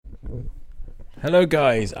Hello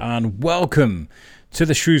guys and welcome to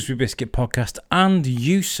the Shrewsbury Biscuit podcast and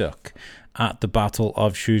USUC at the Battle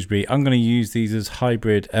of Shrewsbury. I'm going to use these as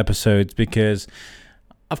hybrid episodes because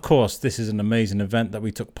of course this is an amazing event that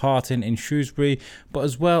we took part in Shrewsbury, but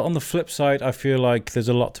as well on the flip side I feel like there's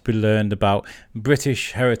a lot to be learned about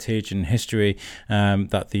British heritage and history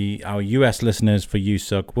that our US listeners for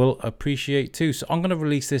USUC will appreciate too. So I'm going to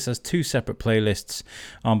release this as two separate playlists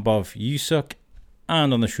on both USUC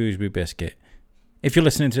and on the Shrewsbury Biscuit. If you're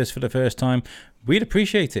listening to this for the first time, we'd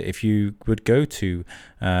appreciate it if you would go to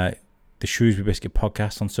the Shrewsbury Biscuit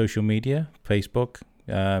podcast on social media, Facebook,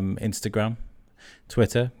 Instagram,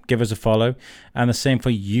 Twitter. Give us a follow. And the same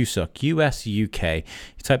for USUC, US, UK.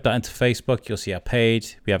 You type that into Facebook, you'll see our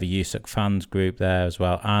page. We have a USUC fans group there as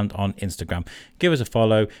well, and on Instagram. Give us a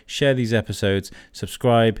follow, share these episodes,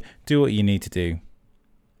 subscribe, do what you need to do.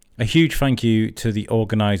 A huge thank you to the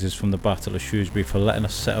organisers from the Battle of Shrewsbury for letting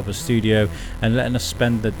us set up a studio and letting us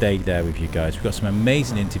spend the day there with you guys. We've got some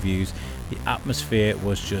amazing interviews. The atmosphere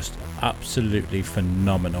was just absolutely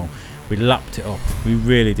phenomenal. We lapped it up. We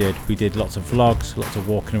really did. We did lots of vlogs, lots of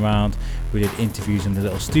walking around. We did interviews in the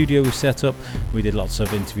little studio we set up. We did lots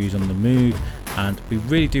of interviews on the move. And we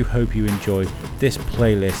really do hope you enjoy this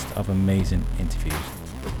playlist of amazing interviews.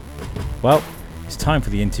 Well, it's time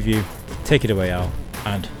for the interview. Take it away, Al.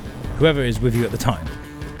 And whoever is with you at the time,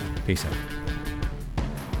 peace out.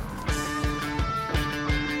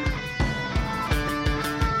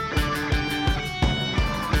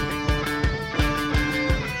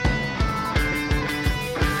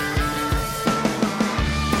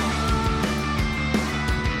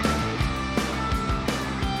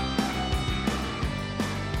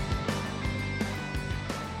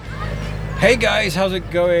 Hey guys, how's it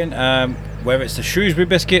going? Whether it's the Shrewsbury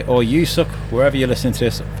Biscuit or USUC, wherever you're listening to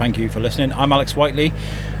this, thank you for listening. I'm Alex Whiteley,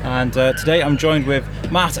 and today I'm joined with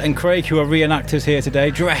Matt and Craig, who are reenactors here today,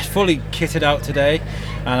 dressed, fully kitted out today,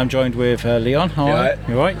 and I'm joined with Leon. How are you?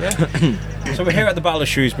 You all right? Yeah. So we're here at the Battle of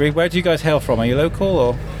Shrewsbury. Where do you guys hail from? Are you local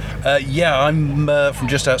or? Yeah, I'm from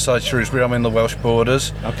just outside Shrewsbury. I'm in the Welsh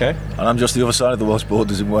borders. Okay. And I'm just the other side of the Welsh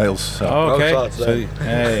borders in Wales. So. Oh, okay. So,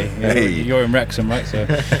 you're in Wrexham, right? So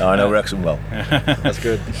I know Wrexham well. That's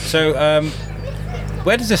good. So,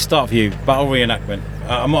 where does this start for you, battle reenactment?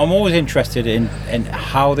 I'm always interested in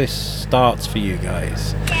how this starts for you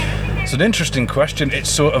guys. It's an interesting question. It's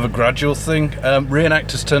sort of a gradual thing.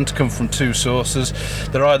 Reenactors tend to come from two sources.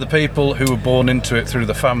 They're either people who were born into it through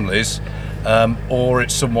the families, or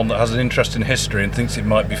it's someone that has an interest in history and thinks it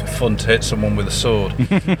might be fun to hit someone with a sword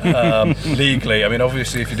legally. I mean,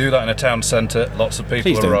 obviously, if you do that in a town centre, lots of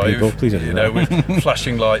people arrive, with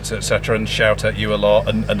flashing lights, etc., and shout at you a lot,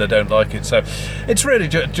 and they don't like it. So, it's really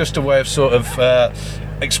just a way of sort of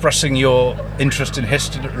expressing your interest in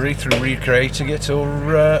history through recreating it or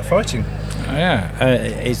fighting.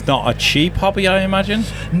 It's not a cheap hobby, I imagine?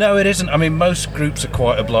 No, it isn't. I mean, most groups are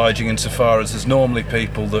quite obliging insofar as there's normally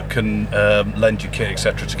people that can lend you kit,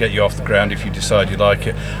 etc., to get you off the ground if you decide you like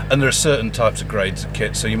it. And there are certain types of grades of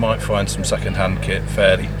kit, so you might find some second-hand kit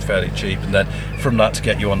fairly cheap, and then from that to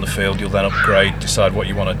get you on the field, you'll then upgrade, decide what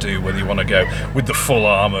you want to do, whether you want to go with the full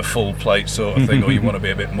armour, full plate sort of thing, or you want to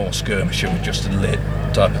be a bit more skirmisher with just a lit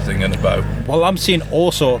type of thing and a bow. Well, I'm seeing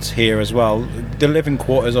all sorts here as well. The living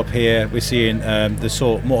quarters up here, we're seeing the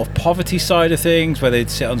sort more of poverty side of things, where they'd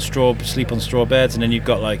sit on sleep on straw beds, and then you've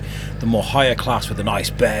got like the more higher class with the nice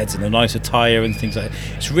beds and the nice attire and things like that.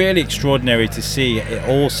 It's really extraordinary to see it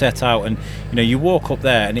all set out, and you walk up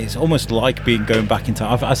there and it's almost like going back in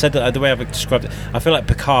time. I said that the way I've described it, I feel like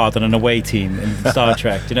Picard on an away team in Star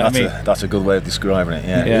Trek. Do you know what I mean? That's a good way of describing it.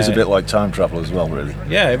 Yeah, it is a bit like time travel as well, really.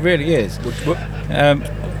 Yeah, it really is.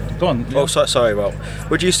 Go on. Oh, sorry, Well,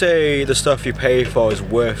 would you say the stuff you pay for is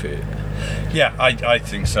worth it? Yeah, I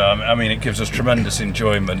think so. I mean, it gives us tremendous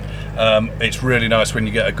enjoyment. It's really nice when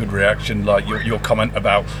you get a good reaction, like your comment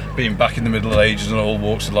about being back in the Middle Ages and all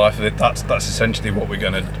walks of life. That's essentially what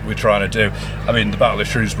we're trying to do. I mean, the Battle of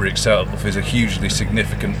Shrewsbury itself is a hugely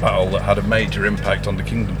significant battle that had a major impact on the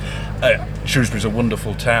kingdom. Shrewsbury's a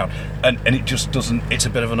wonderful town, and it just doesn't. It's a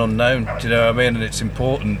bit of an unknown. Do you know what I mean? And it's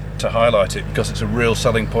important to highlight it because it's a real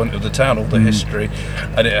selling point of the town, all the history,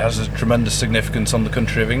 and it has a tremendous significance on the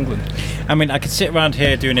country of England. I mean, I could sit around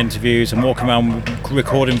here doing interviews and walk around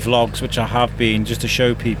recording vlogs, which I have been, just to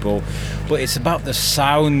show people, but it's about the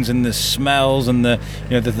sounds and the smells and the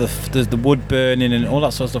wood burning and all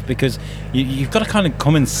that sort of stuff, because you've got to kind of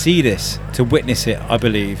come and see this to witness it, I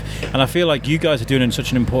believe. And I feel like you guys are doing such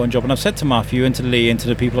an important job, and I've said to Matthew and to Lee and to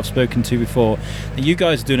the people I've spoken to before that you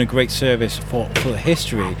guys are doing a great service for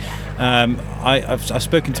history. I've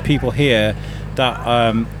spoken to people here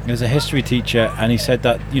that he was a history teacher, and he said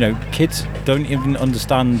that kids don't even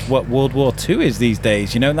understand what World War II is these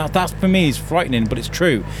days. And that for me is frightening, but it's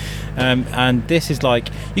true. And this is like,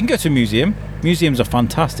 you can go to a museum. Museums are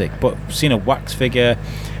fantastic, but seeing a wax figure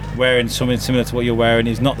wearing something similar to what you're wearing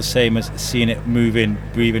is not the same as seeing it moving,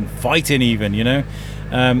 breathing, fighting even.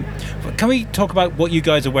 Can we talk about what you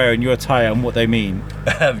guys are wearing, your attire, and what they mean?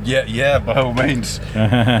 Yeah, by all means.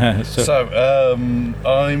 So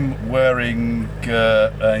I'm wearing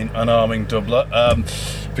an arming doubler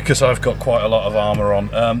because I've got quite a lot of armour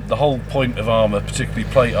on. The whole point of armour, particularly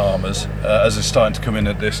plate armours, as it's starting to come in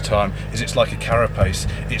at this time, is it's like a carapace.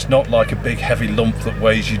 It's not like a big heavy lump that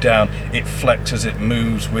weighs you down. It flexes, it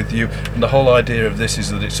moves with you. And the whole idea of this is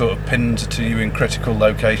that it sort of pins to you in critical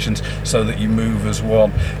locations so that you move as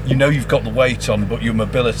one. You've got the weight on, but your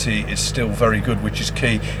mobility is still very good, which is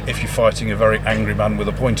key if you're fighting a very angry man with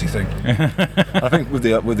a pointy thing. I think with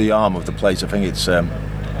the arm of the plate, I think it's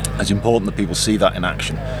important that people see that in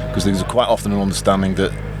action, because there's quite often an understanding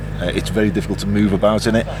that it's very difficult to move about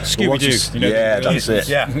in it. Scooby-Doo. That's it.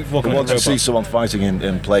 Yeah. But once you see someone fighting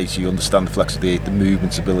in place, you understand the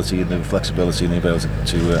movement ability and the flexibility and the ability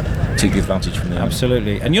to take the advantage from there.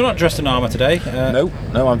 Absolutely. And you're not dressed in armour today? No.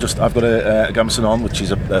 I've got a gamson on, which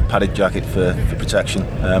is a padded jacket for protection.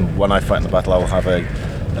 When I fight in the battle, I will have a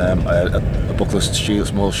buckler's shield,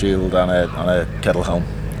 small shield, and a kettle helm.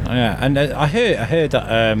 Yeah, and I heard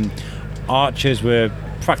that archers were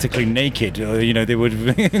practically naked. They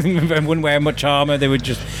wouldn't wear much armour. They would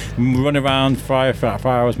just run around, fire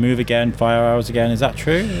hours, move again, fire hours again. Is that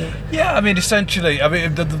true? Yeah, essentially,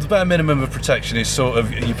 the bare minimum of protection is sort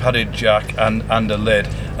of your padded jack and a lid.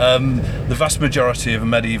 The vast majority of a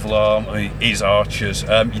medieval army is archers.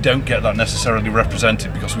 You don't get that necessarily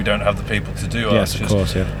represented because we don't have the people to do archers. Yes, of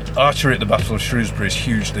course, yeah. Archery at the Battle of Shrewsbury is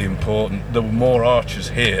hugely important. There were more archers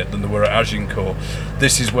here than there were at Agincourt.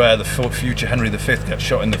 This is where the future Henry V gets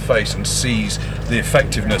shot in the face and sees the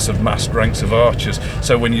effectiveness of massed ranks of archers.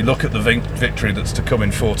 So when you look at the victory that's to come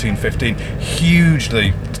in 1415,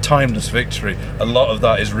 hugely timeless victory, a lot of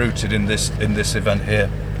that is rooted in this event here.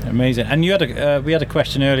 Amazing. And you had we had a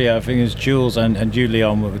question earlier. I think it was Jules and you,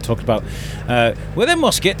 Leon, we were talking about were there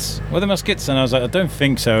muskets? And I was like, I don't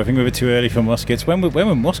think so. I think we were too early for muskets. When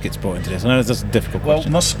were muskets brought into this? I know that's a difficult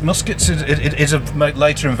question. Well, muskets is a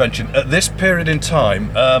later invention. At this period in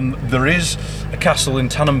time, there is a castle in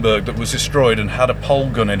Tannenberg that was destroyed and had a pole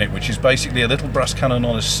gun in it, which is basically a little brass cannon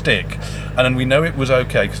on a stick. And then we know it was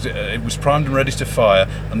okay because it was primed and ready to fire,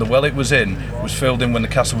 and the well it was in was filled in when the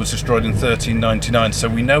castle was destroyed in 1399. So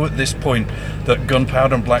we know at this point that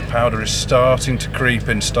gunpowder and black powder is starting to creep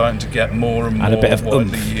in, starting to get more and more a bit of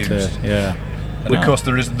widely used. And of course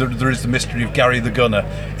there is the mystery of Gary the Gunner.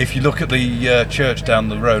 If you look at the church down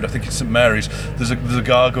the road, I think it's St Mary's, there's a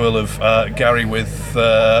gargoyle of Gary with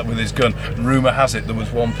his gun. Rumour has it there was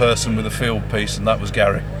one person with a field piece, and that was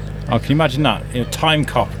Gary. Oh, can you imagine that? Time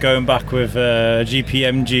Cop going back with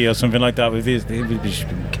GPMG or something like that. With these, it would be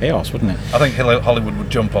chaos, wouldn't it? I think Hollywood would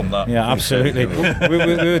jump on that. Yeah, absolutely. we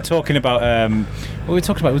were talking about what were we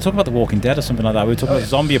talking about? We were talking about The Walking Dead or something like that. We were talking about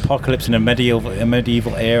zombie apocalypse in a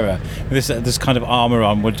medieval era. This kind of armour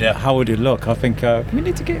on. How would it look? I think we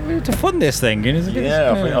need to fund this thing.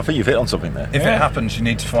 I think you've hit on something there. If it happens, you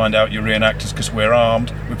need to find out your reenactors, because we're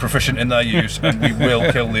armed, we're proficient in their use, and we will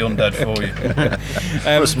kill the undead for you.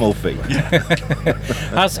 For a small fee.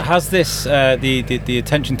 Has this the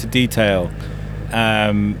attention to detail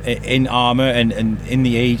in armour and in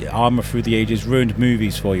the armour through the ages ruined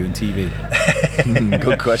movies for you in TV?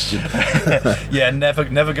 Good question. Yeah,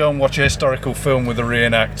 never go and watch a historical film with a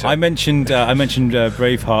reenactor. I mentioned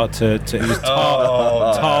Braveheart to it was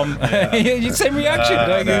Tom. Yeah. Same reaction.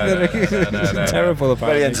 Terrible.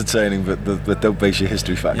 Apparently. Very entertaining, but don't base your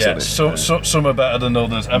history facts on it. Some are better than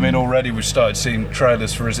others. Already we've started seeing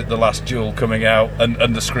trailers for Is It the Last Duel coming out, and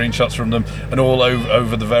the screenshots from them, and all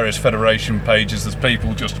over the various Federation pages. There's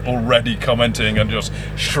people just already commenting and just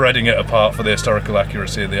shredding it apart for the historical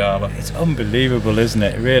accuracy of the armour. It's unbelievable, isn't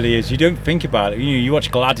it? It really is. You don't think about it. You watch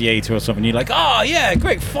Gladiator or something, you're like, oh yeah,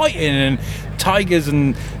 great fighting and tigers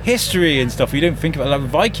and history and stuff. You don't think about like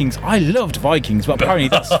Vikings. I loved Vikings, but apparently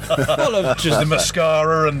that's full of just the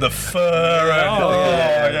mascara and the fur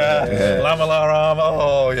lamellar armour.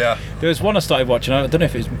 Oh yeah. There was one I started watching. I don't know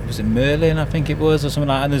if it was it Merlin, I think it was, or something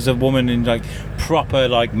like that. And there's a woman in like proper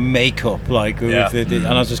like makeup, like and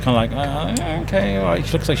I was just kind of like, okay, all right.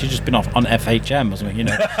 She looks like she's just been off on FHM or something,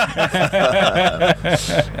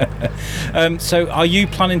 So, are you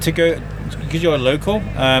planning to go? because you're a local,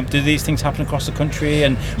 do these things happen across the country?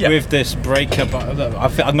 And with this breakup,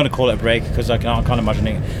 I'm going to call it a break because I can't imagine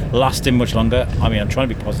it lasting much longer. I mean, I'm trying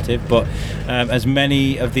to be positive, but as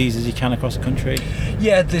many of these as you can across the country.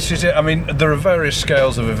 Yeah, this is it. I mean, there are various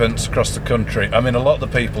scales of events across the country. I mean, a lot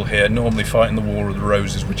of the people here normally fight in the War of the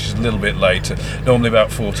Roses, which is a little bit later, normally about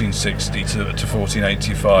 1460 to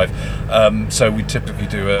 1485. So we typically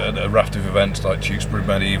do a raft of events like Shrewsbury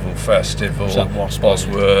Medieval Festival,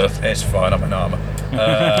 Bosworth. It's fine, I'm in armour.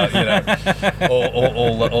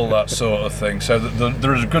 All that sort of thing. So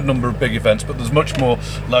there is a good number of big events, but there's much more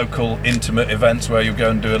local, intimate events where you go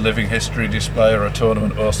and do a living history display or a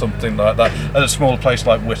tournament or something like that at a small place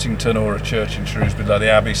like Whittington or a church in Shrewsbury, like the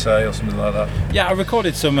Abbey Say or something like that. Yeah, I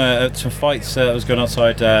recorded some fights that was going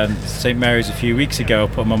outside St Mary's a few weeks ago. I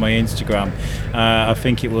put them on my Instagram. I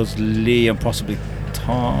think it was Lee and possibly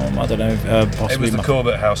Tom, I don't know. Possibly it was the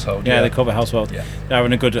Corbett household. Yeah, the Corbett household. Yeah. They're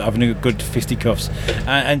having a good fisticuffs,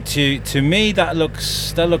 and to me that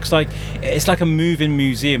looks like it's like a moving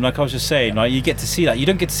museum. Like I was just saying, like you get to see that. You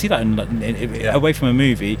don't get to see that away from a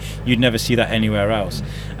movie. You'd never see that anywhere else.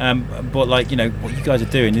 But like what you guys are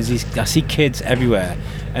doing is I see kids everywhere.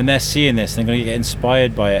 And they're seeing this, and they're going to get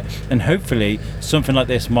inspired by it, and hopefully something like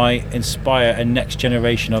this might inspire a next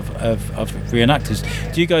generation of reenactors.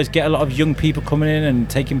 Do you guys get a lot of young people coming in and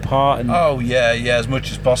taking part? And oh yeah, as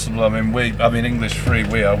much as possible. I mean, English Free.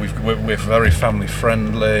 We're very family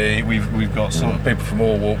friendly. We've got sort of people from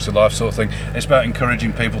all walks of life, sort of thing. It's about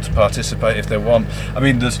encouraging people to participate if they want. I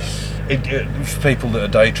mean, for people that are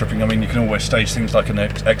day tripping, I mean, you can always stage things like an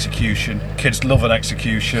execution. Kids love an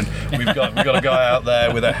execution. We've got a guy out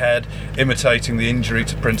there with a head imitating the injury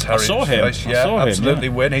to Prince Harry's face. I saw him, absolutely.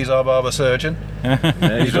 Win. He's our barber surgeon. He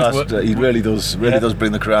really does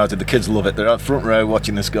bring the crowd in. The kids love it. They're out front row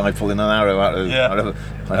watching this guy pulling an arrow out of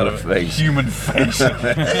a face. Human face.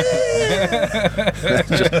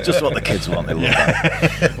 just what the kids want. They love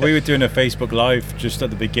that. We were doing a Facebook Live just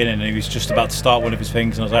at the beginning, and he was just about to start one of his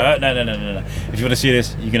things, and I was like, no. If you want to see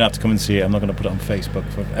this, you're going to have to come and see it. I'm not going to put it on Facebook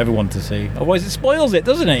for everyone to see. Otherwise, it spoils it,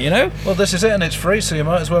 doesn't it? Well, this is it, and it's free, so you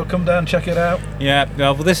might as well come down and check it out. Yeah.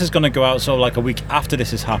 Well, this is going to go out sort of like a week after this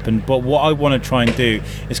has happened. But what I want to try and do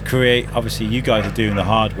is create. Obviously, you guys are doing the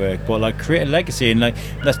hard work, but like create a legacy and like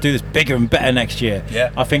let's do this bigger and better next year. Yeah.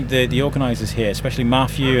 I think the organisers here, especially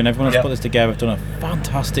Matthew and everyone that's put this together, have done a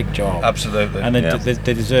fantastic job. Absolutely. And they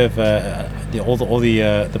deserve all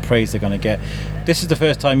the praise they're going to get. This is the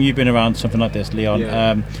first time you've been around something like this, Leon.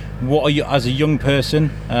 Yeah. What are you, as a young person,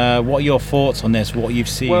 what are your thoughts on this? What you've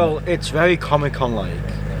seen? Well, it's very Comic-Con-like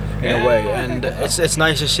in a way, and it's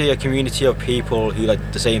nice to see a community of people who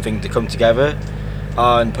like the same thing to come together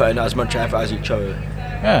and put in as much effort as each other.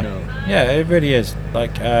 Yeah, yeah, it really is.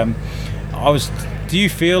 Like, do you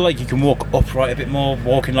feel like you can walk upright a bit more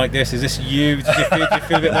walking like this? Is this you? Do you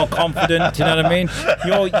feel a bit more confident? Do you know what I mean?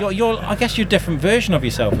 You're I guess you're a different version of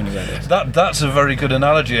yourself when you wear this. That's a very good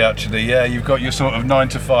analogy, actually. Yeah, you've got your sort of 9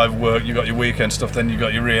 to 5 work, you've got your weekend stuff, then you've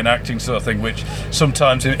got your reenacting sort of thing, which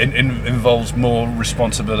sometimes involves more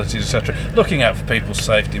responsibilities, etc. Looking out for people's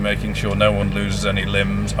safety, making sure no one loses any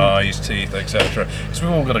limbs, eyes, teeth, etc. Because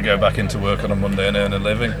we've all got to go back into work on a Monday and earn a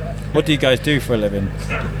living. What do you guys do for a living?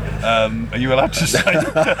 Are you allowed to say?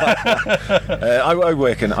 I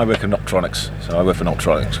work in electronics, so I work for an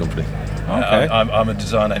electronics company. Okay. I'm a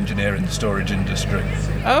design engineer in the storage industry.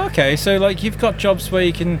 Oh, okay. So like you've got jobs where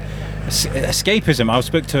you can escapism. I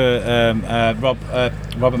spoke to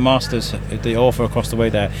Robert Masters, the author across the way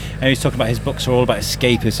there, and he's talking about his books are all about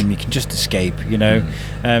escapism. You can just escape,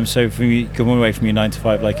 So from you going away from your 9 to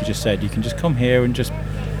 5, like you just said, you can just come here and just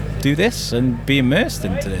do this and be immersed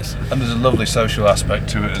into this. And there's a lovely social aspect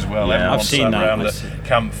to it as well. Yeah, Everyone's I've seen that. around a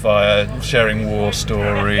campfire, sharing war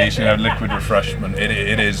stories, liquid refreshment.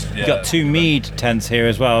 It is. Yeah. You've got 2 mead tents here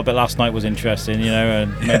as well, but last night was interesting,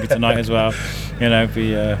 and maybe tonight as well. Yeah,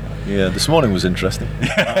 this morning was interesting.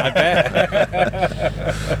 I bet.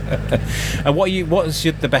 And what's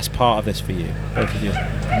the best part of this for you, both of you?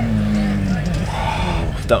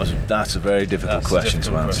 That's a very difficult question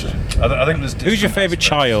to answer. I think there's. Who's your favourite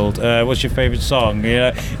child? What's your favourite song?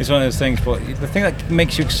 It's one of those things. But the thing that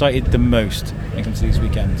makes you excited the most when it comes to these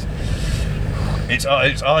weekends. It's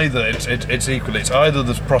equal. It's either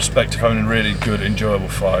the prospect of having a really good, enjoyable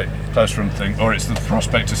fight, close run thing, or it's the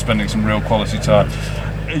prospect of spending some real quality time,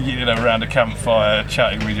 around a campfire,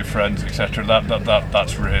 chatting with your friends, etc.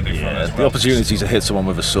 That's really fun. As well. The opportunity to hit someone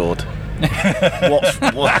with a sword.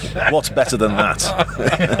 What's better than that?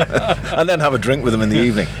 And then have a drink with them in the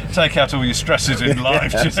evening. Take out all your stresses in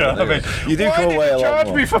life. You know what I mean? You do Why come did away you a lot charge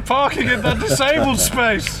more. me for parking in that disabled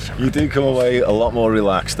space? You do come away a lot more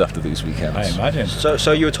relaxed after these weekends. I imagine.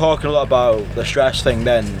 So you were talking a lot about the stress thing.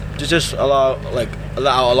 Then does this allow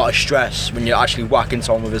a lot of stress when you're actually whacking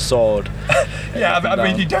someone with a sword? Yeah, I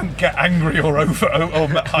mean, you don't get angry or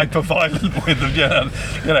hyper violent with them.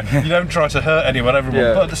 You don't try to hurt anyone, everyone.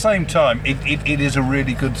 Yeah. But at the same time, it is a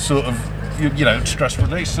really good sort of stress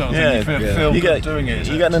release sort of thing. You feel you good get, doing it.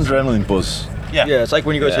 You get an adrenaline buzz. Yeah. Yeah, it's like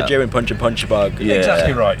when you go to the Yeah. gym and punch a bag. Yeah.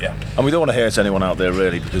 Exactly right. Yeah. And we don't want to hurt anyone out there,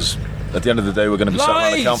 really, because at the end of the day, we're going to be sat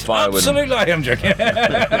around a campfire with them. Absolute lie, I'm joking.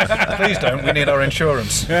 Please don't. We need our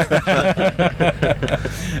insurance.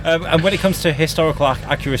 And when it comes to historical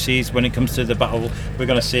accuracies, when it comes to the battle we're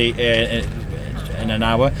going to see in an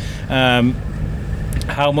hour,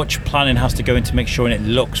 how much planning has to go into make sure it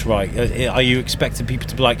looks right? Are you expecting people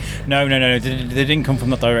to be like, no, they didn't come from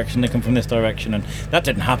that direction, they come from this direction, and that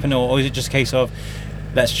didn't happen? Or is it just a case of,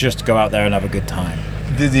 let's just go out there and have a good time?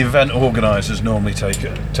 The event organisers normally take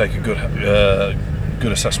a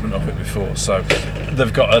good assessment of it before, so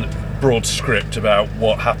they've got a broad script about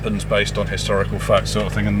what happens based on historical facts, sort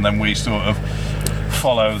of thing, and then we sort of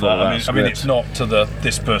follow that. I mean, it's not to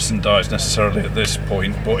this person dies necessarily at this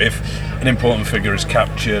point, but if an important figure is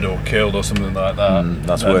captured or killed or something like that,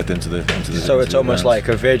 That's worked into the. So it's almost like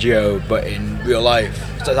a video, but in real life.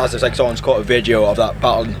 So it's like someone's caught a video of that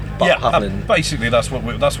battle happening. Basically that's what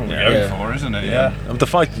we're going for, isn't it? Yeah. And the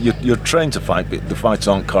fight you're trained to fight, but the fights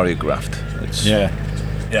aren't choreographed.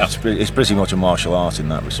 It's pretty much a martial art in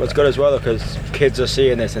that respect. Well, it's good as well because kids are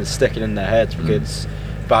seeing this and it's sticking in their heads because it's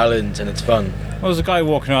violent and it's fun. Well, there's a guy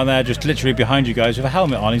walking around there just literally behind you guys with a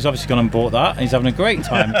helmet on. He's obviously gone and bought that, and he's having a great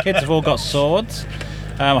time. Kids have all got swords.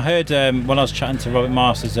 I heard when I was chatting to Robert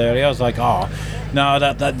Masters earlier, I was like, no,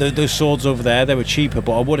 those swords over there, they were cheaper,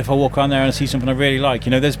 but what if I walk around there and I see something I really like?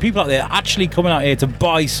 There's people out there actually coming out here to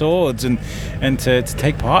buy swords and to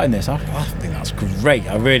take part in this. I think that's great.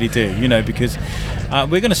 I really do, because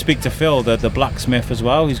we're going to speak to Phil, the blacksmith, as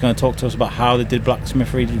well. He's going to talk to us about how they did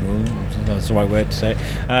blacksmithery. That's the right word to say.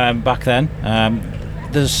 Back then,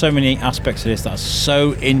 there's so many aspects of this that are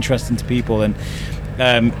so interesting to people. And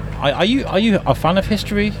are you a fan of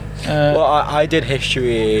history? Well, I did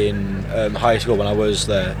history in high school when I was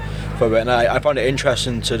there for a bit, and I found it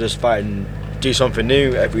interesting to just fight and do something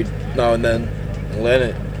new every now and then and learn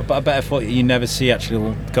it. But I bet I thought you never see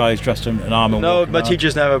actual guys dressed in an armour. No, my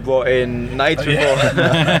teachers never brought in knights before.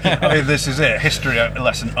 I mean, this is it. History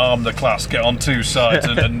lesson, arm the class, get on two sides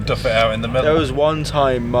and duff it out in the middle. There was one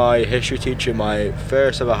time my history teacher, my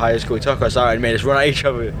first ever high school, he took us out and made us run at each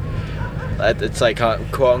other. It's like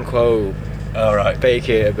quote unquote fake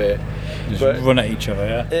it a bit. Just run at each other,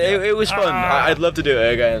 yeah. It was fun. I'd love to do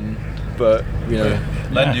it again, but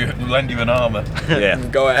lend you an armour. Yeah.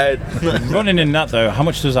 Go ahead. Running in that though, how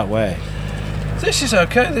much does that weigh? This is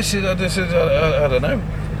okay. This is I don't know,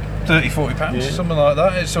 30-40 pounds, something like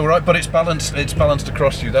that. It's all right, but it's balanced. It's balanced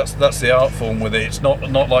across you. That's the art form with it. It's not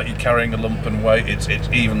like you're carrying a lump and weight. It's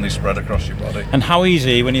evenly spread across your body. And how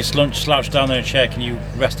easy when you slouch down there in a chair can you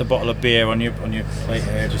rest a bottle of beer on your plate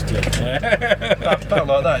here? Just about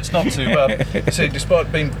like that. It's not too bad. See,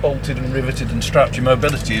 despite being bolted and riveted and strapped, your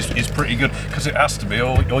mobility is pretty good because it has to be,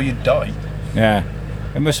 or you die. Yeah.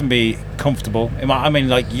 It mustn't be comfortable. I mean,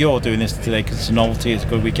 like you're doing this today because it's a novelty, it's a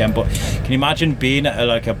good weekend. But can you imagine being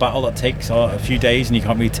at a battle that takes a few days and you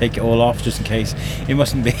can't really take it all off just in case? It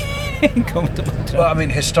mustn't be comfortable. Well, I mean,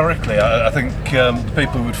 historically, I think the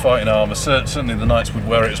people who would fight in armour, certainly the knights would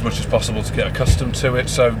wear it as much as possible to get accustomed to it.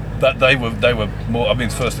 So that they were more. I mean,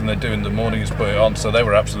 the first thing they do in the morning is put it on. So they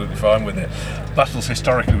were absolutely fine with it. Battles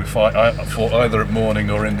historically we fought either at morning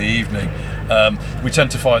or in the evening. We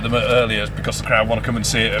tend to fight them earlier because the crowd want to come and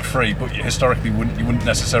see it at free, but historically you wouldn't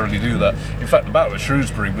necessarily do that. In fact, the battle at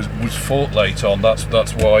Shrewsbury was fought late on. That's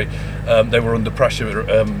why they were under pressure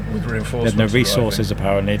with reinforcements. There's no resources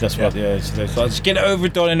apparently. That's what they thought. Just get it over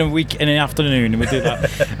done in an afternoon, and we do that.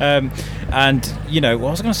 And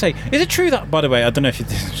what was I going to say? Is it true that, by the way, I don't know if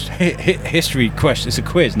it's history question. It's a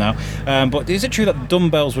quiz now, but is it true that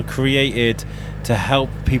dumbbells were created to help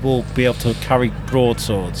people be able to carry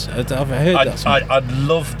broadswords? I've heard that. I'd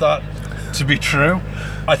love that to be true.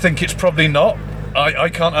 I think it's probably not. I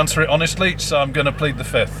can't answer it honestly, so I'm going to plead the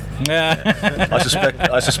fifth.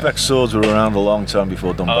 I suspect swords were around a long time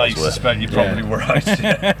before dumbbells were. I suspect you're probably right.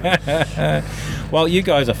 Yeah. Well, you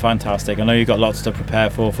guys are fantastic. I know you've got lots to prepare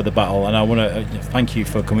for the battle, and I want to thank you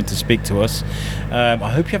for coming to speak to us. I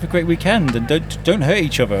hope you have a great weekend, and don't hurt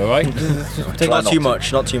each other, all right? Not too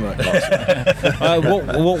much. What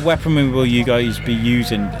weaponry will you guys be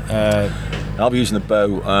using? I'll be using a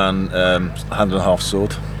bow and hand and a half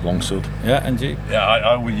sword, long sword. Yeah, and you? Yeah,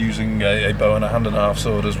 I will be using a bow and a hand and a half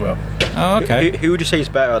sword as well. Oh, okay. Who would you say is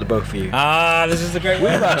better out of both of you? This is a great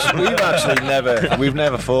one. We've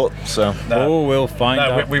never fought, so. No. We'll find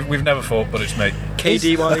out. We've never fought, but it's me.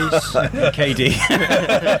 KD wise, KD.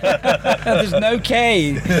 There's no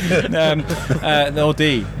K. No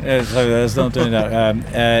D. So there's not doing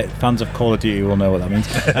that. Fans of Call of Duty will know what that means.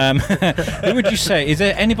 Who would you say? Is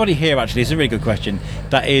there anybody here? Actually, it's a really good question.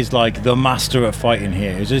 That is like the master at fighting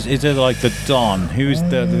here. Is there like the Don? Who's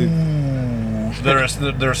the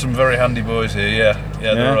There are some very handy boys here. Yeah.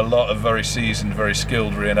 There are a lot of very seasoned, very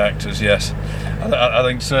skilled reenactors. Yes, I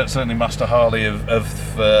think certainly Master Harley of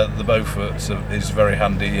the Beauforts is very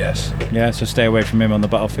handy. Yes. Yeah. So stay away from him on the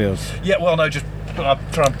battlefield. Yeah. Well, no. Just I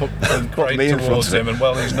try and put great towards him, and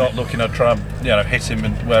while he's not looking, I try and hit him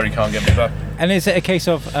and where he can't get me back. And is it a case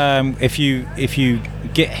of if you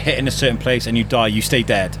get hit in a certain place and you die, you stay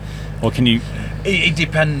dead, or can you? It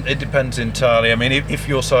depends entirely. I mean, if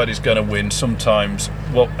your side is going to win, sometimes,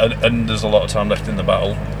 and there's a lot of time left in the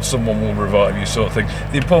battle, someone will revive you, sort of thing.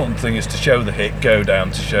 The important thing is to show the hit, go down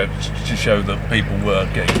to show that people were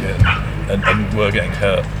getting hit and were getting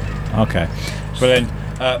hurt. Okay, brilliant.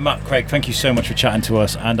 Matt, Craig, thank you so much for chatting to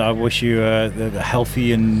us, and I wish you a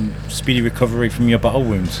healthy and speedy recovery from your battle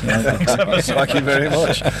wounds. Thank you very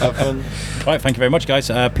much. have fun. Right, thank you very much, guys.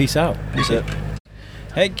 Peace out. Peace out.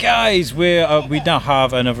 Hey guys, we now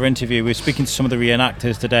have another interview. We're speaking to some of the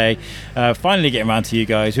reenactors today. Finally getting around to you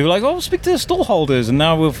guys who were like, we'll speak to the stall holders, and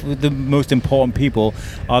now with the most important people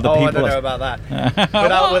are the people. I don't know about that.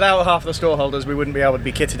 without half the stall holders, we wouldn't be able to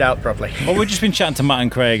be kitted out properly. Well, we've just been chatting to Matt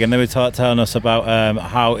and Craig, and they were telling us about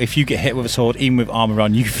how if you get hit with a sword, even with armour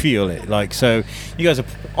on, you feel it. Like, so you guys are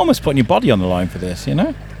almost putting your body on the line for this, you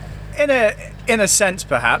know? In a sense,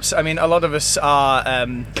 perhaps. I mean, a lot of us at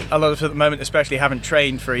the moment, especially, haven't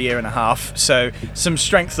trained for a year and a half, so some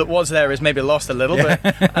strength that was there is maybe lost a little bit.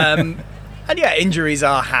 And yeah, injuries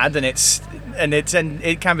are had, and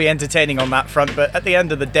it can be entertaining on that front. But at the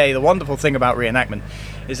end of the day, the wonderful thing about reenactment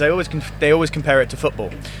is they always compare it to football.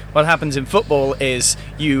 What happens in football is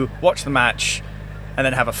you watch the match and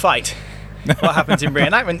then have a fight. What happens in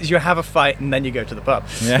reenactment is you have a fight and then you go to the pub.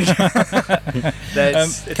 Yeah.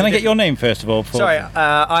 Can I get your name first of all? Sorry,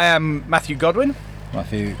 I am Matthew Godwin.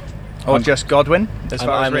 Matthew. Or just Godwin.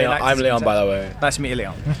 I'm Leon, by the way. Nice to meet you,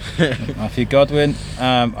 Leon. Matthew Godwin.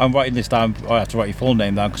 I'm writing this down. I have to write your full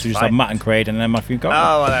name down because we just have Matt and Craig and then Matthew Godwin.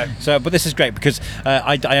 Oh, I know. So, but this is great because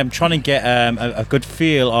I am trying to get a good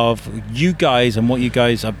feel of you guys and what you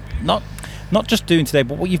guys are not just doing today,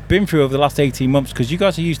 but what you've been through over the last 18 months, because you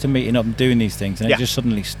guys are used to meeting up and doing these things, and it just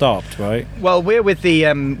suddenly stopped, right? Well, we're with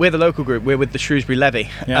the local group. We're with the Shrewsbury Levy,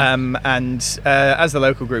 and as the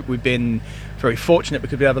local group, we've been very fortunate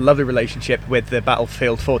because we have a lovely relationship with the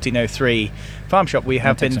Battlefield 1403 farm shop. We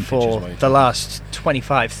have been for the last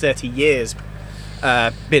 25, 30 years,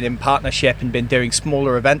 been in partnership and been doing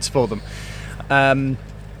smaller events for them.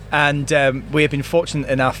 And we have been fortunate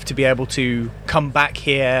enough to be able to come back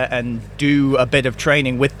here and do a bit of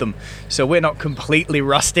training with them. So we're not completely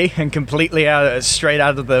rusty and completely straight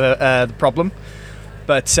out of the problem.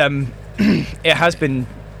 But it has been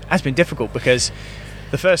difficult because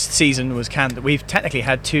the first season was cancelled. We've technically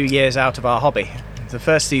had 2 years out of our hobby. The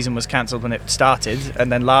first season was cancelled when it started,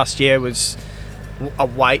 and then last year was a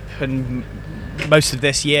wipe, and most of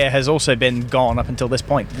this year has also been gone up until this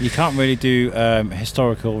point. You can't really do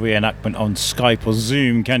historical reenactment on Skype or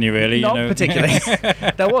Zoom, can you really? Not particularly.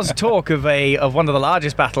 There was talk of one of the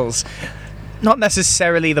largest battles, not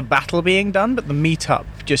necessarily the battle being done, but the meet-up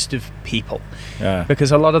just of people. Yeah.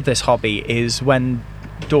 Because a lot of this hobby is when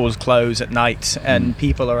doors close at night and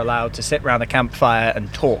people are allowed to sit around a campfire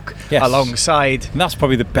and talk alongside. And that's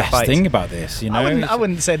probably the best thing about this, you know. I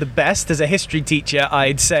wouldn't say the best. As a history teacher,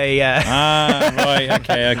 I'd say. Right.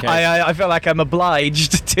 Okay. I feel like I'm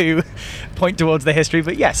obliged to point towards the history,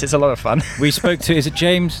 but yes, it's a lot of fun. We spoke to, is it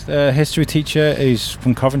James, the history teacher? He's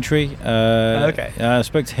from Coventry. Okay. I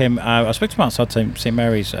spoke to him. I spoke to him outside St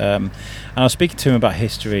Mary's, and I was speaking to him about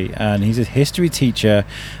history, and he's a history teacher.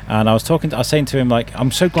 And I was saying to him, like,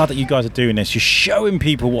 I'm so glad that you guys are doing this. You're showing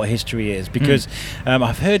people what history is, because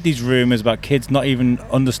I've heard these rumours about kids not even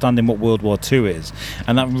understanding what World War II is,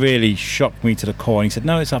 and that really shocked me to the core. And he said,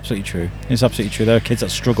 no, it's absolutely true. It's absolutely true. There are kids that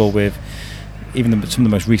struggle with even some of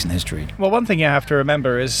the most recent history. Well, one thing you have to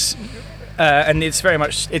remember is and it's very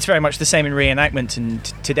much the same in reenactment. And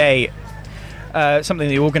today, something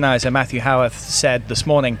the organizer Matthew Howarth said this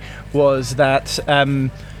morning was that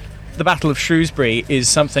the Battle of Shrewsbury is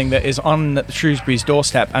something that is on Shrewsbury's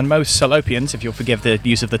doorstep, and most Salopians, if you'll forgive the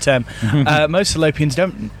use of the term, most Salopians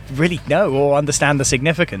don't really know or understand the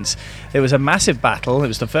significance. It was a massive battle. It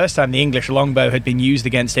was the first time the English longbow had been used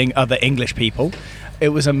against other English people. It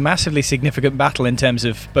was a massively significant battle in terms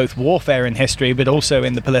of both warfare in history, but also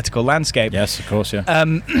in the political landscape. Yes, of course, yeah.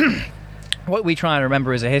 What we try and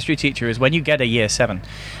remember as a history teacher is when you get a year 7,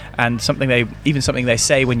 and something they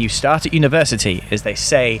say when you start at university is they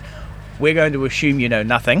say, we're going to assume you know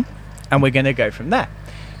nothing, and we're going to go from there,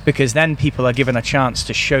 because then people are given a chance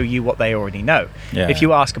to show you what they already know. Yeah. If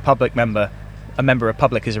you ask a member of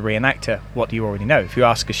public as a reenactor, what do you already know? If you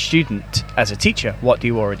ask a student as a teacher, what do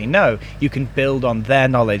you already know? You can build on their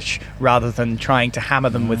knowledge rather than trying to hammer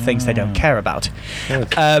them with things they don't care about.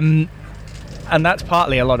 And that's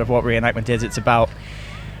partly a lot of what reenactment is. It's about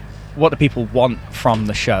what do people want from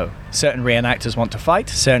the show. Certain reenactors want to fight,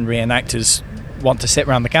 certain reenactors want to sit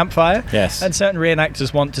around the campfire, yes, and certain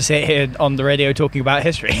reenactors want to sit here on the radio talking about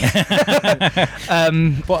history. Well,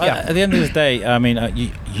 at the end of the day, I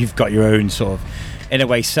mean, you've got your own sort of, in a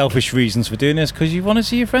way, selfish reasons for doing this, because you want to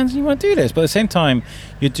see your friends and you want to do this, but at the same time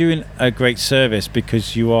you're doing a great service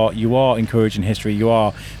because you are encouraging history, you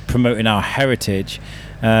are promoting our heritage.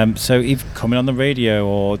 So if coming on the radio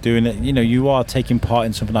or doing it, you are taking part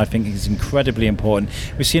in something I think is incredibly important.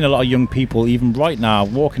 We're seeing a lot of young people even right now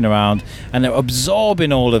walking around and they're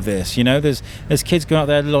absorbing all of this. There's kids going out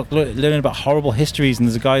there learning about horrible histories, and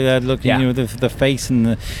there's a guy there looking, the face,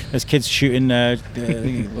 and there's kids shooting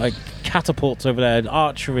like catapults over there,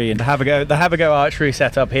 archery, and the Have a Go archery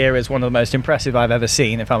setup here is one of the most impressive I've ever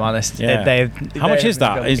seen, if I'm honest. Yeah. How much is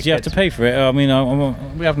that? Do you have to pay for it? I mean,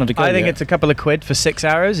 we haven't had to go. I think it's a couple of quid for 6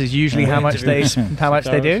 hours is usually how much they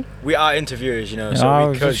do. We are interviewers,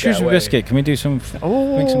 so we could get away. Biscuit. Can we do some?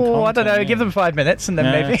 I don't know. Give them 5 minutes and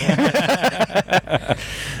then maybe.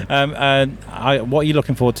 What are you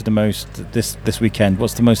looking forward to the most this weekend?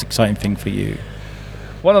 What's the most exciting thing for you?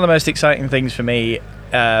 One of the most exciting things for me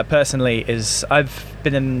personally is I've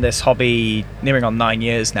been in this hobby nearing on 9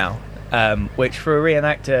 years now, which for a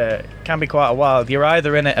reenactor can be quite a while. You're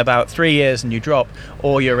either in it about 3 years and you drop,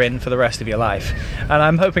 or you're in for the rest of your life. And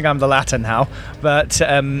I'm hoping I'm the latter now. But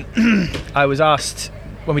I was asked,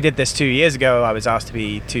 when we did this 2 years ago, I was asked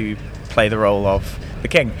to play the role of the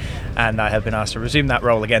king. And I have been asked to resume that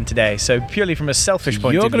role again today. So purely from a selfish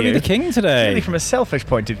point of view... You're going to be the king today. Purely from a selfish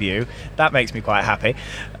point of view, that makes me quite happy.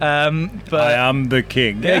 But I am the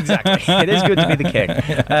king. Exactly. It is good to be the king.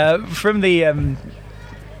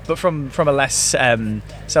 But from a less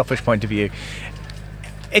selfish point of view,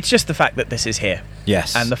 it's just the fact that this is here.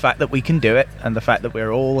 Yes. And the fact that we can do it, and the fact that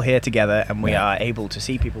we're all here together, and we are able to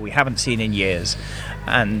see people we haven't seen in years,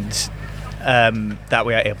 and... that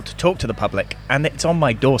we are able to talk to the public, and it's on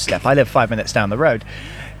my doorstep. I live 5 minutes down the road.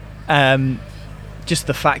 Just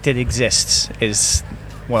the fact it exists is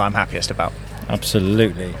what I'm happiest about.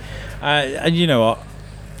 Absolutely. And you know what?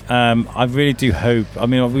 I really do hope. I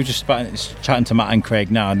mean, we were just chatting to Matt and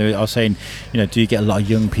Craig now, and I was saying, do you get a lot of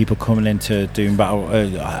young people coming into doing battle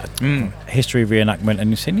history reenactment? And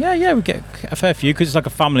you're saying, yeah, we get a fair few, because it's like a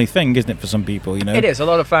family thing, isn't it, for some people? It is. A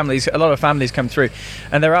lot of families come through,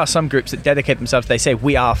 and there are some groups that dedicate themselves. They say,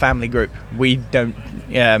 we are a family group. We don't.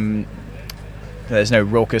 There's no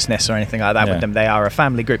raucousness or anything like that with them. They are a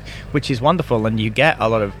family group, which is wonderful, and you get a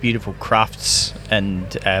lot of beautiful crafts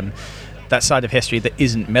and. That side of history that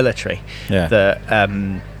isn't military, that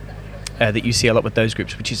you see a lot with those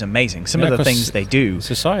groups, which is amazing. Some of the things they do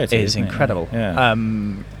is incredible. Yeah.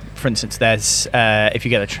 For instance, there's if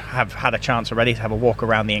you have had a chance already to have a walk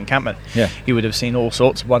around the encampment, you would have seen all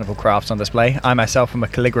sorts of wonderful crafts on display. I myself am a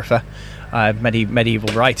calligrapher,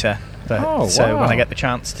 medieval writer, so when I get the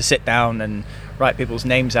chance to sit down and write people's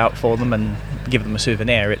names out for them and give them a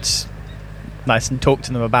souvenir, it's nice, and talk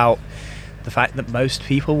to them about the fact that most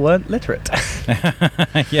people weren't literate.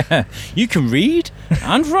 Yeah, you can read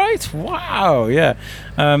and write. Wow, yeah.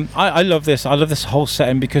 I love this. I love this whole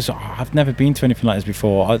setting, because I've never been to anything like this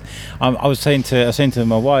before. I was saying to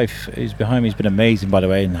my wife, who's behind me, has been amazing, by the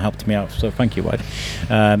way, and helped me out. So thank you, wife.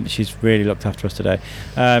 She's really looked after us today.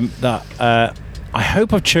 I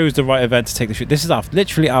hope I've chose the right event to take the shoot. This is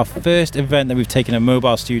literally our first event that we've taken a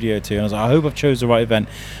mobile studio to, and I was like, I hope I've chose the right event,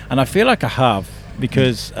 and I feel like I have,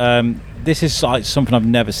 because this is like something I've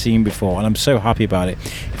never seen before, and I'm so happy about it.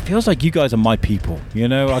 It feels like you guys are my people.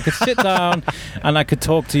 I could sit down and I could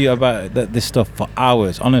talk to you about this stuff for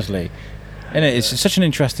hours, honestly. And it's such an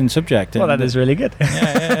interesting subject. Well, that is really good.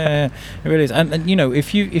 Yeah, it really is. And you know,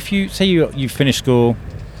 if you say you finish school,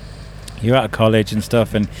 you're out of college and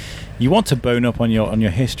stuff, and you want to bone up on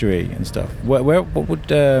your history and stuff, where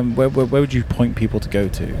would you point people to go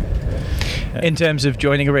to? In terms of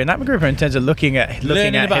joining a reenactment group, or in terms of looking at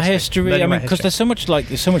history? I mean, because there's so much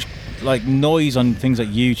like noise on things like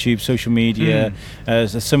YouTube, social media.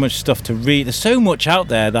 There's so much stuff to read. There's so much out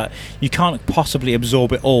there that you can't possibly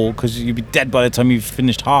absorb it all, because you'd be dead by the time you've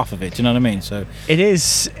finished half of it. Do you know what I mean? So it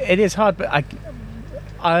is hard, but I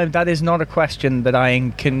that is not a question that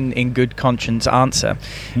I can in good conscience answer,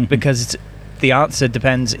 because the answer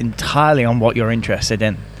depends entirely on what you're interested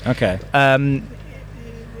in. Okay.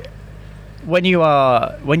 When you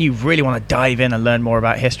really want to dive in and learn more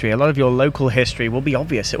about history, a lot of your local history will be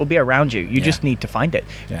obvious. It will be around you. You just need to find it.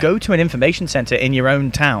 Yeah. Go to an information centre in your own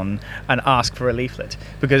town and ask for a leaflet,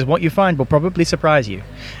 because what you find will probably surprise you.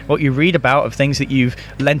 What you read about of things that you've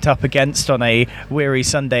leant up against on a weary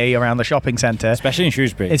Sunday around the shopping centre, especially in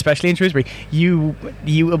Shrewsbury, you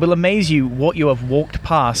it will amaze you what you have walked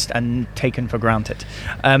past and taken for granted.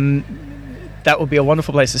 That would be a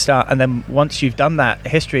wonderful place to start. And then once you've done that,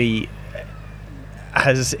 history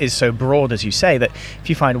is so broad, as you say, that if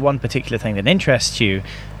you find one particular thing that interests you,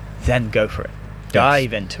 then go for it.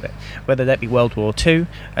 Dive into it. Whether that be World War II,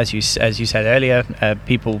 as you said earlier,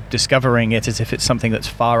 people discovering it as if it's something that's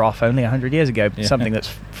far off only 100 years ago, something that's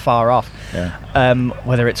far off. Yeah.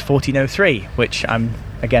 Whether it's 1403, which I'm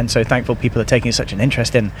again so thankful people are taking such an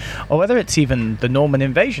interest in, or whether it's even the Norman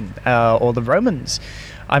invasion or the Romans.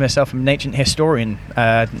 I myself am an ancient historian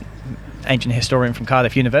from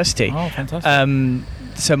Cardiff University. Oh, fantastic.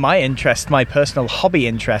 So my personal hobby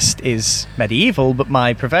interest is medieval, but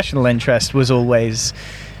my professional interest was always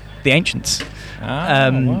the ancients.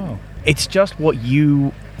 Wow. It's just what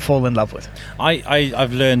you fall in love with.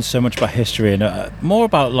 I've learned so much about history, and more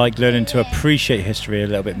about like learning to appreciate history a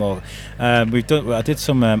little bit more. I did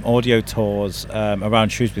some audio tours around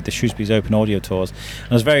Shrewsbury, the Shrewsbury's Open audio tours,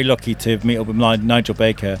 and I was very lucky to meet up with Nigel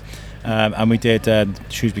Baker. And we did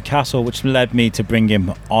Shrewsbury Castle, which led me to bring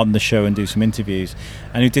him on the show and do some interviews.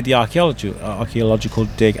 And he did the archaeological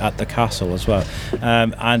dig at the castle as well.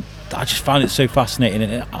 And I just found it so fascinating.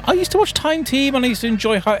 And I used to watch Time Team, and I used to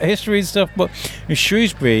enjoy history and stuff. But in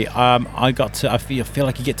Shrewsbury, I feel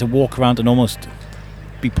like you get to walk around and almost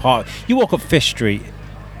be part. You walk up Fish Street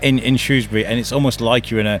in Shrewsbury, and it's almost like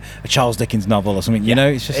you're in a Charles Dickens novel or something. You know,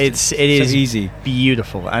 it's just it is so easy,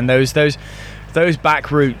 beautiful, and those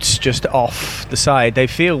back routes just off the side, they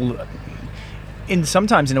feel,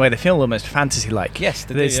 sometimes in a way, they feel almost fantasy-like. Yes,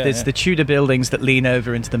 there's the Tudor buildings that lean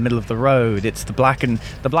over into the middle of the road. It's the black and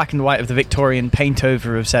white of the Victorian paint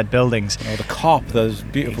over of said buildings. Oh, the Cop, those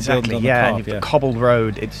beautiful buildings on the Cop. And you've got cobbled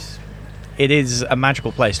road. It is a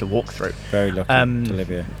magical place to walk through. Very lucky to live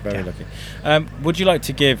here. Very lucky. Would you like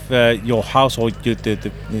to give your house or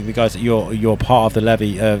the guys that you're part of the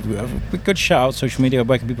levy a good shout out, social media?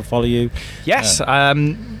 Where can people follow you? Yes,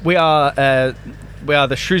 we are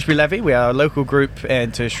the Shrewsbury Levy. We are a local group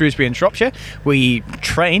into Shrewsbury and Shropshire. We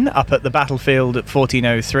train up at the battlefield at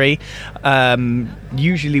 1403,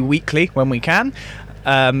 usually weekly when we can.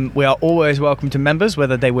 We are always welcome to members,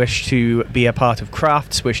 whether they wish to be a part of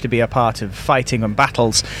crafts, wish to be a part of fighting and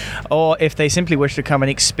battles, or if they simply wish to come and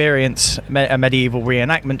experience a medieval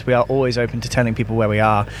reenactment. We are always open to telling people where we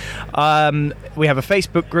are. We have a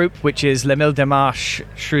Facebook group, which is Le Mille Démarche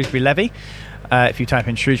Shrewsbury Levy. If you type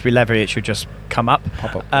in Shrewsbury Levy, it should just pop up.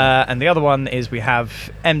 And the other one is we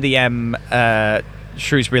have MDM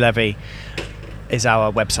Shrewsbury Levy is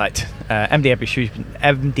our website,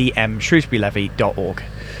 mdmshrewsburylevy.org.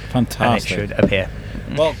 Fantastic. And it should appear.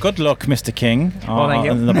 Well, good luck, Mr. King,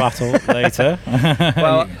 in the battle later.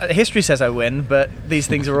 Well, history says I win, but these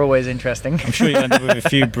things are always interesting. I'm sure you end up with a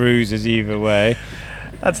few bruises either way.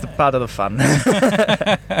 That's the part of the fun.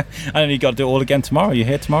 And you got to do it all again tomorrow. Are you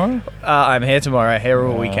here tomorrow? I'm here tomorrow. Here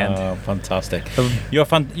all weekend. Oh, fantastic! You're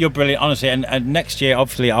brilliant, honestly. And next year,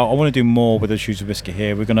 obviously, I want to do more with the Shrewsbury Biscuit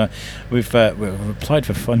here. We've applied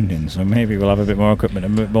for funding, so maybe we'll have a bit more equipment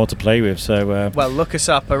and more to play with. So, well, look us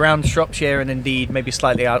up around Shropshire, and indeed maybe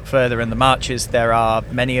slightly out further in the marches. There are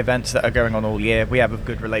many events that are going on all year. We have a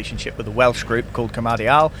good relationship with a Welsh group called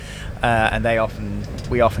Cymadial. And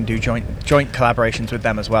we often do joint collaborations with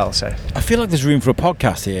them as well. So I feel like there's room for a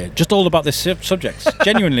podcast here, just all about this subjects.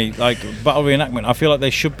 Genuinely, like battle reenactment. I feel like they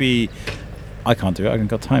should be. I can't do it. I haven't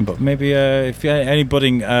got time. But maybe if any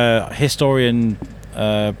budding historian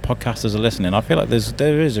podcasters are listening, I feel like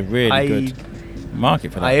there is a really good.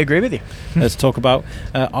 market for that. I agree with you. Let's talk about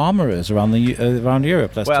armourers around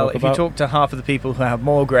Europe. If you talk to half of the people who have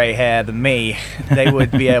more grey hair than me, they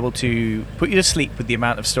would be able to put you to sleep with the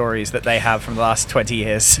amount of stories that they have from the last 20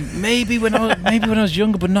 years. Maybe when I was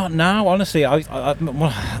younger, but not now. Honestly,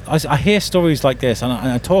 I hear stories like this, and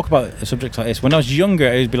I talk about subjects like this. When I was younger,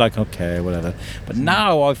 it would be like, okay, whatever. But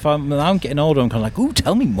now I'm getting older. I'm kind of like, ooh,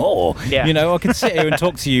 tell me more. Yeah. You know, I could sit here and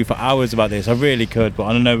talk to you for hours about this. I really could, but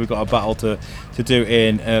I know we've got a battle to do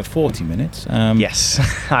in 40 minutes. Yes,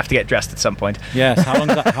 I have to get dressed at some point. Yes. How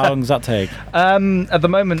long does that take? At the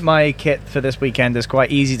moment, my kit for this weekend is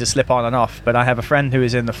quite easy to slip on and off, but I have a friend who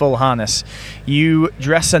is in the full harness. You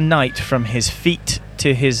dress a knight from his feet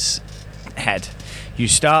to his head. You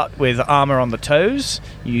start with armour on the toes.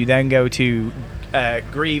 You then go to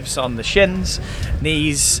greaves on the shins,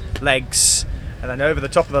 knees, legs, and then over the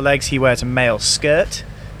top of the legs he wears a mail skirt,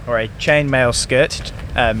 or a chainmail skirt.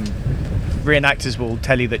 Reenactors will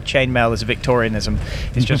tell you that chainmail is a Victorianism.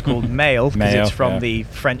 It's just called mail because it's from the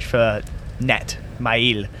French for net,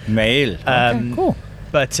 mail. Mail. Okay, cool.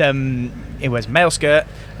 But it wears mail skirt,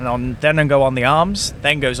 and then go on the arms,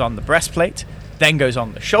 then goes on the breastplate, then goes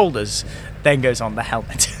on the shoulders, then goes on the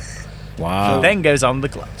helmet. Wow. Then goes on the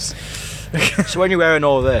gloves. So when you're wearing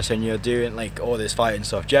all this and you're doing like all this fighting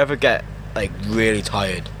stuff, do you ever get like really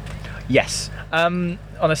tired? Yes. On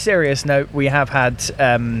a serious note, we have had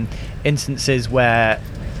instances where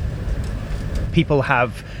people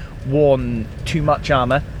have worn too much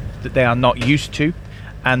armour that they are not used to,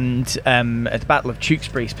 and at the Battle of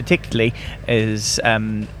Tewkesbury particularly is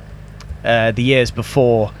the years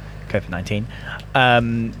before COVID-19.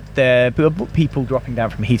 There were people dropping down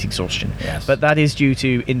from heat exhaustion, yes. But that is due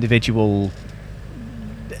to individuals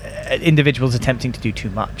attempting to do too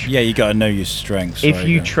much. Yeah, you got to know your strengths. If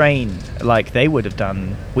you train like they would have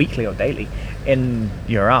done weekly or daily in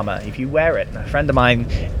your armour, if you wear it, a friend of mine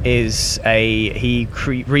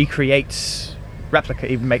recreates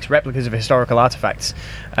even makes replicas of historical artifacts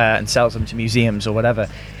and sells them to museums or whatever.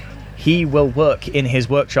 He will work in his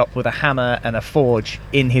workshop with a hammer and a forge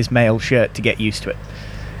in his mail shirt to get used to it.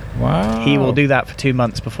 Wow. He will do that for 2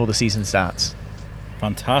 months before the season starts.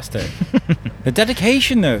 Fantastic. The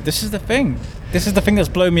dedication, though, this is the thing. This is the thing that's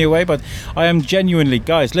blown me away. But I am genuinely,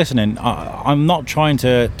 guys, listening, I'm not trying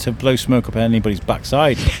to blow smoke up anybody's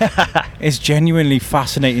backside. It's genuinely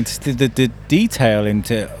fascinating to see the detail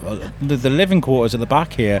into the living quarters at the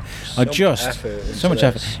back here. Are just so much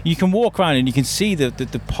effort. You can walk around and you can see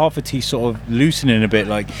the poverty sort of loosening a bit.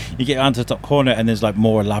 Like you get around to the top corner and there's like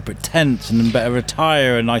more elaborate tents and better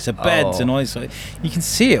attire and nicer beds and all this. You can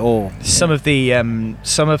see it all. Some of the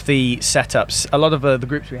setups, a lot of the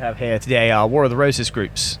groups we have here today are War of the Roses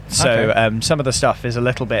groups. So Okay. some of the stuff is a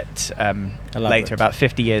little bit later, about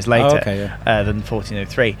 50 years later than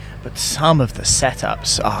 1403. But some of the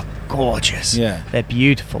setups are gorgeous. Yeah. They're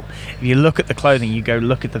beautiful. If you look at the clothing, you go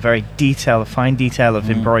look at the very fine detail of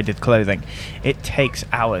embroidered clothing. It takes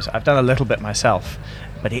hours. I've done a little bit myself,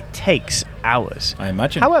 but it takes hours. I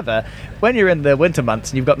imagine. However, when you're in the winter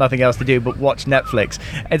months and you've got nothing else to do but watch Netflix,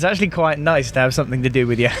 it's actually quite nice to have something to do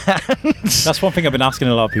with your hands. That's one thing I've been asking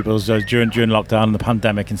a lot of people is during lockdown and the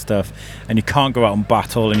pandemic and stuff, and you can't go out and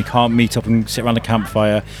battle and you can't meet up and sit around a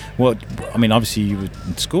campfire. Well, I mean, obviously you were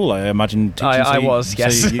in school, I imagine. I was,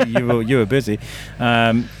 yes. So you were busy.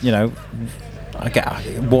 You know, I get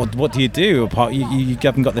what do you do? Apart, you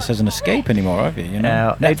haven't got this as an escape anymore, have you? You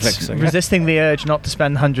know, Netflix. It's resisting the urge not to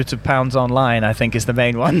spend hundreds of pounds online, I think, is the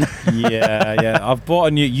main one. yeah. I've bought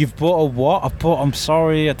a new. You've bought a what? I'm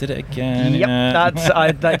sorry, I did it again.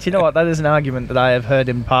 Yep, you know what? That is an argument that I have heard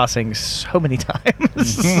in passing so many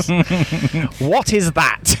times. What is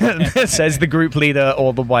that? Says the group leader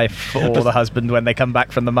or the wife or the husband when they come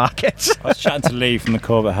back from the market. I was chatting to Lee from the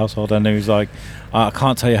Corbett household, and he was like, I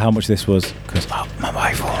can't tell you how much this was because my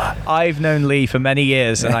wife ordered that. I've known Lee for many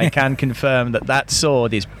years, and I can confirm that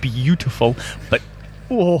sword is beautiful, but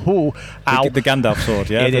ow. The Gandalf sword,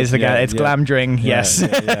 yeah? It is it's Glamdring, yes.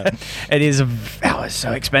 Yeah. It is it's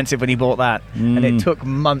so expensive when he bought that, and it took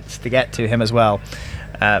months to get to him as well.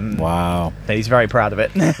 Wow. But he's very proud of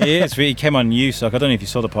it. He is. He came on USOC. I don't know if you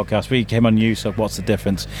saw the podcast, but he came on USOC, What's the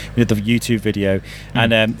Difference? We did the YouTube video.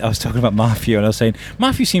 And I was talking about Matthew, and I was saying,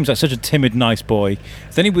 Matthew seems like such a timid, nice boy.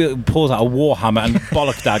 Then he pulls out a warhammer and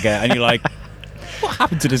bollock dagger, and you're like, what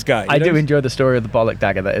happened to this guy? I do enjoy the story of the bollock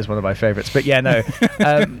dagger. That is one of my favourites. But yeah, no.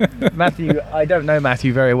 Matthew, I don't know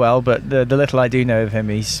Matthew very well, but the little I do know of him,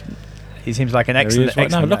 he seems like an excellent.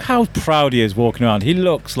 Right now. Look how proud he is walking around. He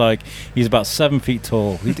looks like he's about 7 feet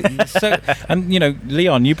tall. And you know,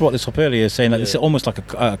 Leon, you brought this up earlier, saying that this is almost like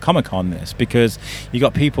a Comic-Con. This because you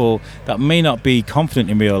got people that may not be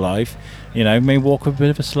confident in real life, You know, may walk with a bit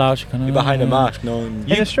of a slouch. Kind of, You're behind a mask, no one.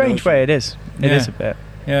 In a strange way, it is. It is a bit.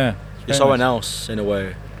 Yeah. You're someone else in a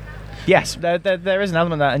way. Yes, there is an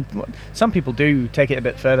element of that, and some people do take it a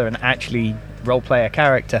bit further and actually role play a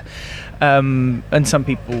character, and some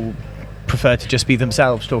people prefer to just be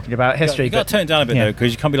themselves talking about history. You got to turn it down a bit though,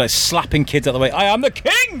 because you can't be like slapping kids out of the way. I am the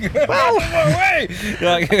king.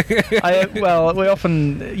 Well, we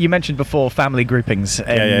often, you mentioned before family groupings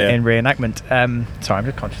in reenactment. Sorry, I'm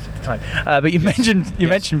just conscious of the time. But you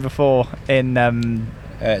mentioned before in.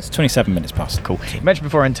 It's 27 minutes past. Cool. You mentioned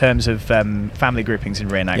before in terms of family groupings in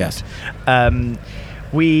reenactment. Yes.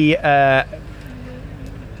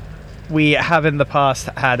 We have in the past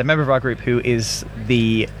had a member of our group who is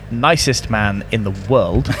the nicest man in the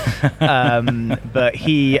world, but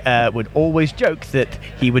he would always joke that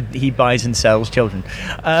he buys and sells children.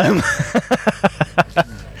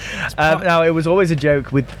 Now, it was always a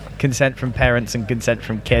joke with consent from parents and consent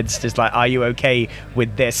from kids, just like, are you okay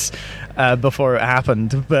with this, before it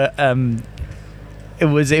happened. But it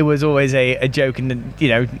was always a joke, and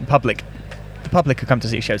public who come to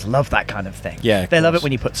see shows love that kind of thing. Yeah, they love it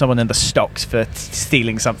when you put someone in the stocks for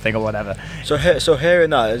stealing something or whatever. So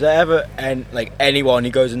hearing that, is there ever anyone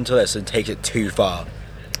who goes into this and takes it too far?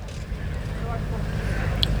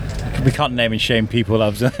 We can't name and shame people,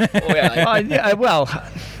 loves. Well,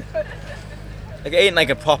 it ain't like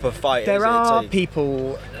a proper fight. There are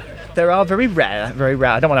people. There are very rare.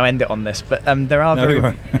 I don't want to end it on this, but there are very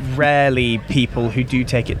rarely people who do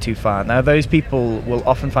take it too far. Now, those people will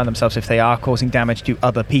often find themselves, if they are causing damage to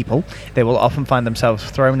other people, they will often find themselves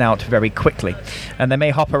thrown out very quickly. And they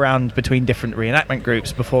may hop around between different reenactment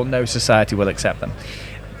groups before no society will accept them.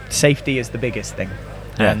 Safety is the biggest thing.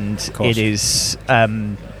 Yeah, and it is...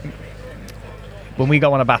 when we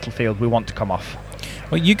go on a battlefield, we want to come off.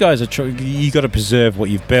 Well, you guys you got to preserve what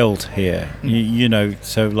you've built here. You know,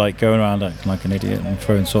 so like going around like an idiot and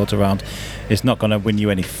throwing swords around, it's not going to win you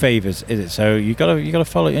any favors, is it? So you got to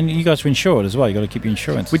follow, and you guys are insured as well. You got to keep your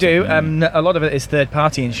insurance. We do. A lot of it is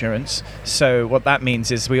third-party insurance. So what that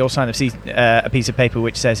means is we all sign a piece of paper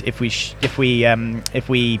which says if we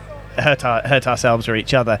hurt ourselves or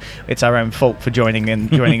each other, it's our own fault for joining in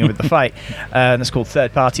with the fight, and it's called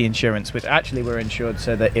third-party insurance, which actually we're insured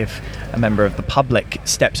so that if a member of the public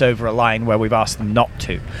steps over a line where we've asked them not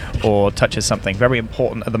to, or touches something very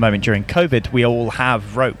important at the moment during COVID, we all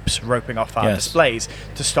have roping off our displays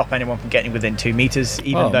to stop anyone from getting within 2 meters,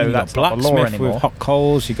 even though that's not the law anymore. With hot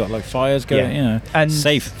coals, you got like fires going, and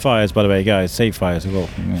safe fires, by the way, guys, safe fires as well.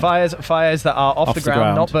 Fires that are off the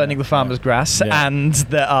ground, not burning the farmer's grass, and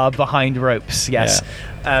that are behind ropes. Yes.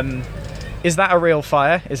 Is that a real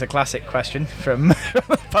fire? Is a classic question from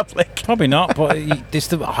the public. Probably not, but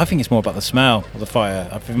I think it's more about the smell of the fire.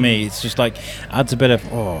 For me, it's just like adds a bit of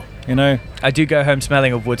I do go home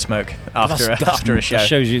smelling of wood smoke after a show. That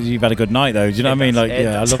shows you've had a good night, though. Do you know what I mean? Like,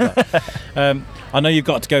 I love that. I know you've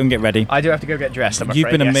got to go and get ready. I do have to go get dressed.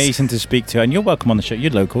 You've been amazing to speak to, and you're welcome on the show.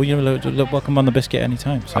 You're local. You're welcome on the Biscuit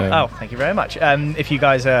anytime. So. Thank you very much. If you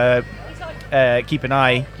guys keep an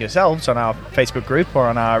eye yourselves on our Facebook group or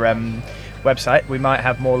on our website, we might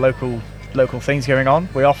have more local things going on.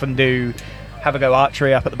 We often do have a go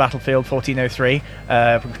archery up at the battlefield 1403.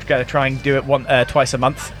 We're going to try and do it twice a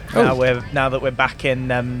month. Now that we're back in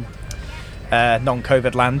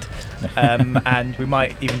non-COVID land, and we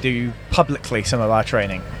might even do publicly some of our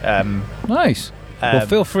training. Nice. Well,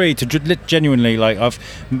 feel free to genuinely,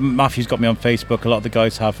 Matthew's got me on Facebook, a lot of the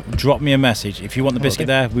guys have. Drop me a message. If you want the biscuit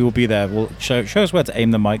there, we will be there. We'll show us where to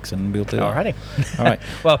aim the mics, and we'll do it. Alrighty. All right.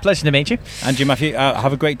 Well, pleasure to meet you. And you, Matthew,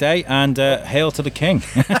 have a great day, and hail to the king.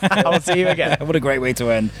 I'll see you again. What a great way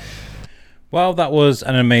to end. Well, that was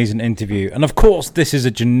an amazing interview. And of course, this is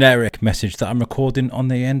a generic message that I'm recording on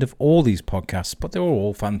the end of all these podcasts, but they're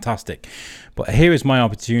all fantastic. But here is my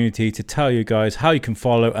opportunity to tell you guys how you can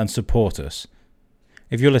follow and support us.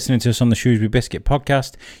 If you're listening to us on the Shrewsbury Biscuit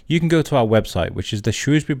podcast, you can go to our website, which is the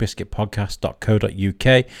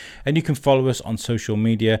shrewsburybiscuitpodcast.co.uk, and you can follow us on social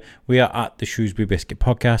media. We are at the Shrewsbury Biscuit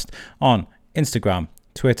Podcast on Instagram,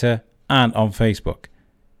 Twitter, and on Facebook.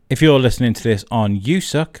 If you're listening to this on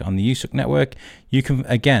USUK, on the USUK network, you can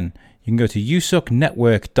go to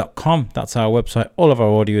usuknetwork.com. That's our website. All of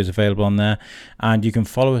our audio is available on there, and you can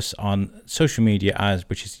follow us on social media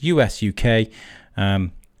which is USUK,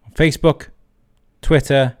 Facebook,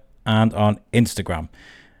 Twitter, and on Instagram.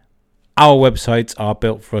 Our websites are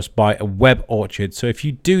built for us by a web orchard, so if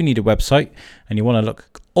you do need a website and you want to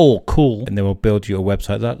look all cool, and they will build you a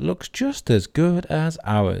website that looks just as good as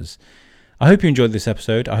ours. I hope you enjoyed this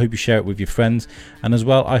episode. I hope you share it with your friends, and as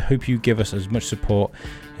well, I hope you give us as much support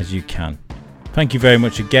as you can. Thank you very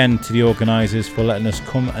much again to the organisers for letting us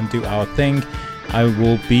come and do our thing. I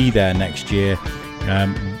will be there next year,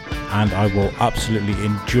 and I will absolutely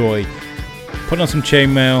enjoy putting on some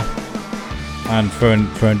chainmail and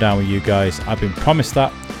throwing down with you guys. I've been promised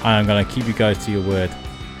that, and I'm going to keep you guys to your word.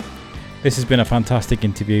 This has been a fantastic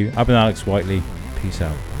interview. I've been Alex Whiteley. Peace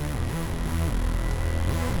out.